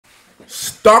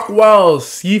Stockwell,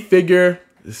 CFigure,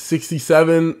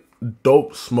 67,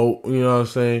 DopeSmoke, you know what I'm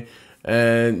saying?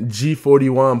 And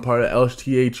G41, part of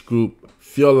LTH group.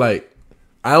 Feel like.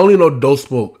 I only know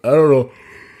DopeSmoke. I don't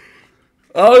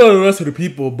know the rest of the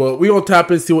people, but we gonna tap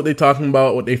in, see what they talking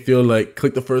about, what they feel like.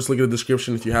 Click the first link in the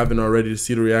description if you haven't already to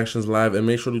see the reactions live, and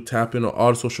make sure to tap in on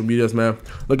all the social medias, man.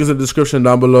 Look in the description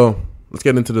down below. Let's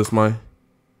get into this, man.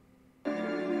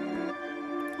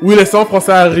 Oui, les sons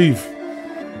français arrivent.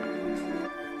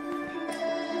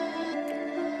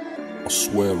 I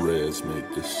swear Rez made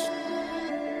this.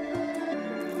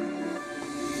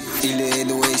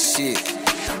 Illegal shit.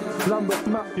 Lambeth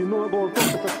map, you know it goes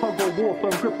up, it's a tug of war,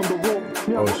 firm grip on the rope.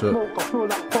 Me, I got smoke, I feel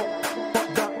like pop.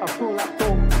 Fuck that, I feel like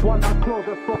dope. One eye closed,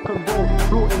 let's rock and roll.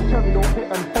 Rooting cherry, don't hit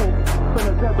and hold.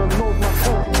 Finna dead and knows my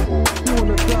code. You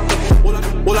wanna grab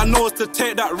it. All I know is to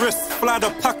take that risk. Fly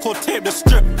the pack or tape the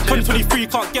strip. 2023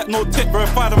 can't get no tip.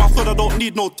 Verify them, I thought I don't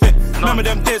need no tip. None of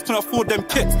them days can afford them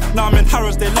kits. Now I'm in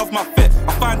Harrods, they love my fit.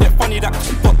 I find it funny that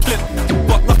got clipped.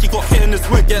 Got lucky, got hit in his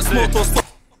wig. Get smoked or stop.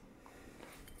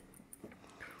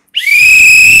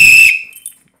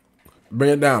 Bring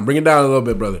it down a little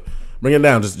bit, brother. Bring it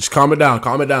down, just calm it down,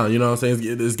 you know what I'm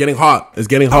saying? It's getting hot, What's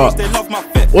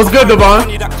good,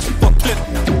 Devon?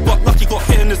 Got lucky, got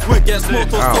hit in his wig. Get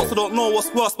smoked or stop, so don't know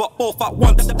what's worse, but both at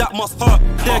once, that must hurt.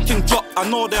 Their king drop, I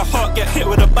know they're hurt. Get hit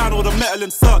with a ban or the metal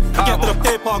insert. I get to the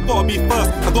paper, I gotta be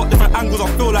first. I got different angles,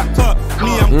 I feel like Kurt.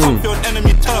 Me, I'm comfy on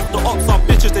enemy turf. The ops are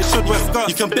bitches, they should wear skirts.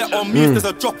 You can bet on me, if there's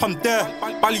a drop, I'm there.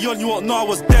 Ballion, you won't know I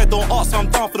was there. Don't ask, I'm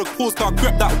down for the cause, cause I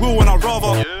grip that wheel when I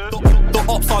rather. The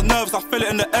ops are nerves, I feel it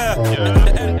in the air.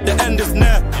 The end is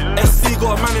near. SC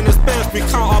got a man in his bed, we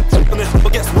count up on it,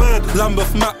 but gets weird.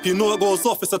 Lambeth map, you know it goes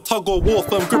off, it's a tug of war,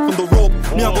 firm grip on the rope.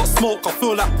 Me, I got smoke, I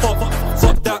feel like pop.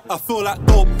 Fuck that, I feel like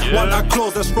dope. One eye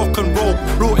closed, let's rock and roll.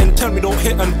 Rooting, tell me don't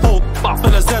hit and hope.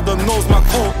 Spell a Z and knows my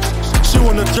code. She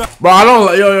wanna drop. Bro, I don't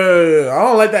like, I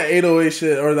don't like that 808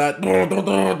 shit or that.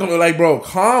 Like, bro,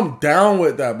 calm down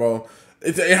with that, bro.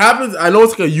 It happens. I know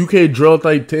it's like a UK drill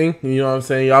type thing. You know what I'm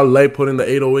saying? Y'all like putting the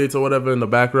 808s or whatever in the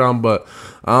background, but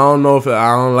I don't know if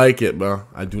I don't like it, bro.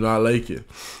 I do not like it.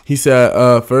 He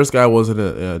said, first guy wasn't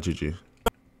it? Yeah, GG.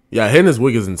 Yeah, hitting his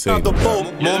wig is insane.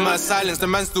 More man silence, the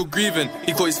man's still grieving.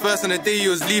 He caught his first on the day he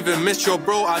was leaving. Miss your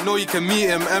bro, I know you can meet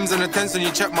him. M's on the 10s and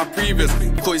you check my previous.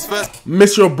 He caught his first.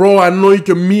 Miss your bro, I know you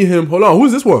can meet him. Hold on, who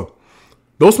is this one?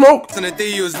 DopeSmoke? On the day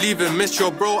he was leaving, miss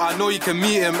your bro, I know you can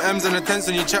meet him. M's on the 10s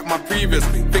and you check my previous.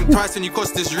 Think twice and you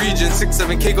cost this region.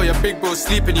 6-7K got your big bro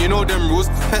sleeping, you know them rules.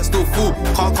 Pet still full,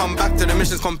 can't come back till the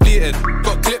mission's completed.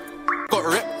 Got clipped, got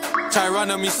ripped. Try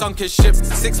run on me, sunk his ship.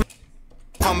 6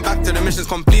 come back till the mission's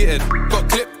completed. Got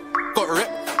clipped, got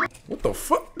ripped. What the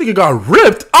fuck? Nigga got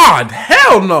ripped? Ah,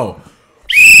 hell no.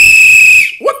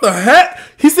 What the heck?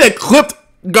 He said clipped,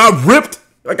 got ripped.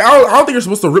 Like, I don't think you're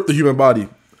supposed to rip the human body.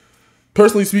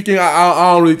 Personally speaking,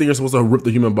 I don't really think you're supposed to rip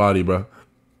the human body, bro.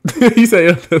 He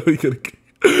said,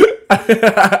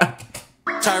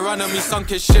 Try run on me, sunk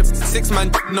his ship. 6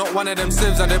 man, not one of them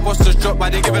sieves, and their boss just dropped by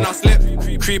they giving us lip.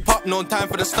 Creep up, no time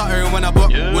for the stuttering when I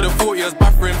bought. With a 40 years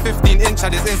buffering, 15-inch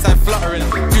had his inside fluttering.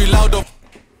 Too loud up.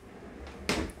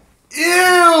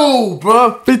 Ew,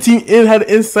 bro. 15-inch had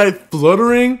inside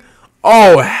fluttering.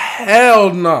 Oh,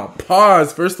 hell no.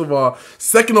 Pause, first of all.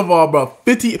 Second of all, bro,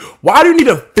 15. Why do you need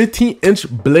a 15-inch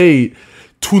blade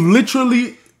to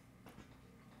literally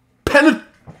penetrate?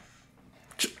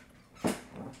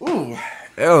 Ooh,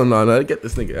 hell no. Get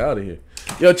this nigga out of here.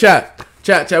 Yo, chat,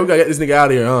 we gotta get this nigga out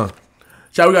of here, huh?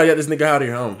 Chat, we gotta get this nigga out of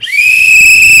here, huh?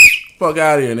 Fuck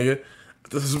out of here, nigga.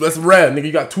 That's red, nigga.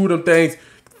 You got 2 of them things.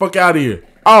 Fuck out of here.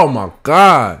 Oh my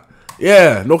god.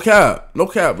 Yeah, no cap,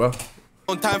 bro.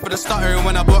 On time for the stuttering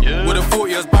when I bought. With a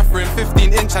 40 years buffering,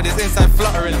 15-inch had his inside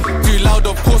fluttering. Too loud,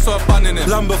 of course, so I'm banning it.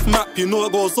 Lambeth map, you know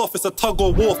it goes off, it's a tug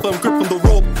of war, firm grip on the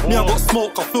rope. Me, I got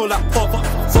smoke, I feel like pop.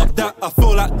 Fuck that, I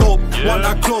feel like dope. One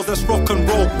eye closed, let's rock and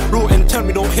roll. Rooting, tell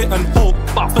me don't hit and hope.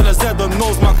 Fella Z and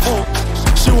knows my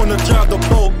code. She wanna drive the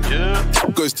boat.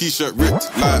 Got his t-shirt ripped.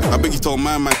 Like, I bet he told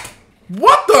my man.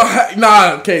 What the heck?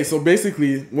 Nah, okay, so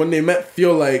basically, when they meant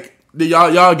feel like,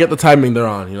 y'all get the timing they're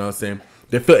on, you know what I'm saying?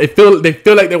 They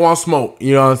feel like they want smoke,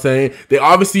 you know what I'm saying?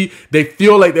 They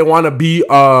feel like they want to be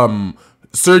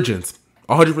surgeons,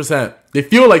 100%. They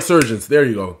feel like surgeons. There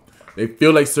you go. They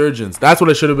feel like surgeons. That's what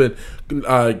it should have been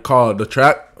called. The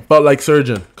track felt like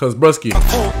surgeon, cause Brusky.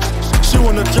 She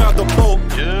wanna drive the boat.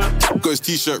 Got his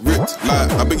t-shirt ripped.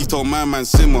 Like, I bet he told my man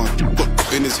simmer.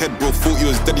 Got in his head, bro. Thought he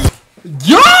was dead.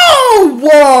 Yo,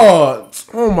 what?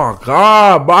 Oh my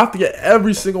god, bro! I have to get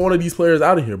every single one of these players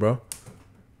out of here, bro.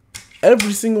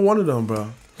 Every single one of them,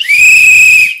 bro.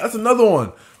 That's another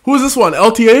one. Who is this one?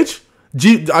 LTH?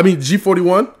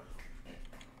 G41.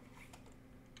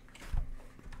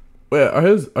 Wait, are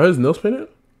his nails painted?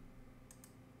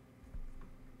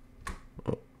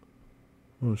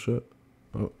 Oh shit.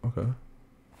 Oh, okay.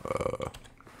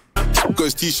 Got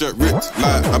his t-shirt ripped,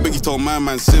 like I bet he told my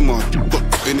man simmer.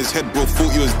 Got in his head, bro,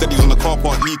 thought he was dead, he was on the car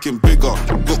park leaking bigger.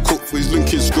 Got cooked for his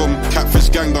Lincoln scrum, catfish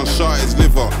gang done shot his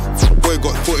liver. Boy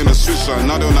got put in a swisher,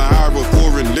 now they on the high road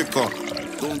pouring liquor.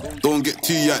 Don't get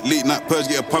too yak, late night purge,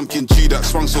 get a pumpkin chew that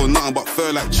swung so nothing but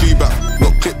fur like chew back.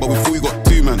 Not clip, but before you got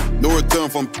two man, no return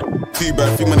from too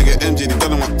bad. 3 man to get MJ, they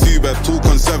done them up too bad. Too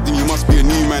conserved, then you must be a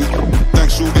new man.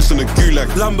 Thanks, all this on the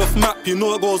gulag. Lambeth map, you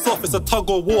know it goes off, it's a tug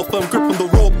of war, firm grip on the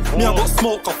rope. Me, I got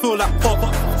smoke, I feel like pop.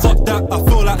 Fuck that, I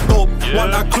feel like dope.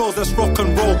 One eye closed, let's rock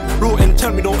and roll. Real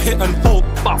intent, we don't hit and hope.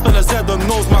 Fella Z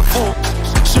knows my code.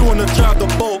 She wanna drive the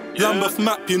boat. Lambeth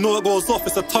map, you know it goes off,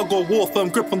 it's a tug of war, firm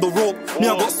grip on the rope. Me,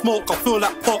 I got smoke, I feel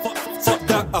like pop. Fuck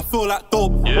that, I feel like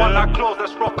dope. One eye closed,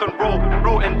 let's rock and roll.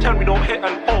 Real intent, we don't hit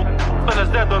and hope. Fella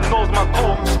Z knows my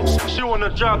code. She wanna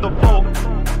drive the boat.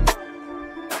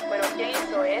 Bueno, ¿quién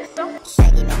hizo eso?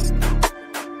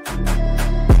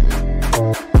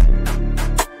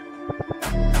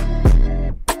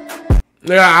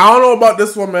 Yeah, I don't know about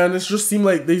this one, man. It just seemed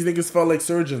like these niggas felt like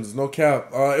surgeons. No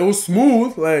cap. It was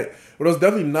smooth, like, but it was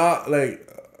definitely not like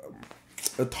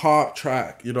a top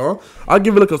track. You know, I'll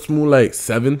give it like a smooth like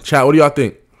 7. Chat, what do y'all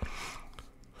think?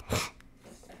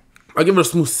 I'll give it a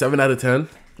smooth 7 out of 10.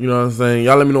 You know what I'm saying?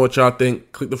 Y'all let me know what y'all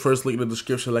think. Click the first link in the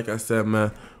description. Like I said,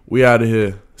 man, we out of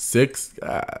here. 6.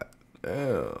 God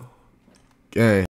damn. Gang.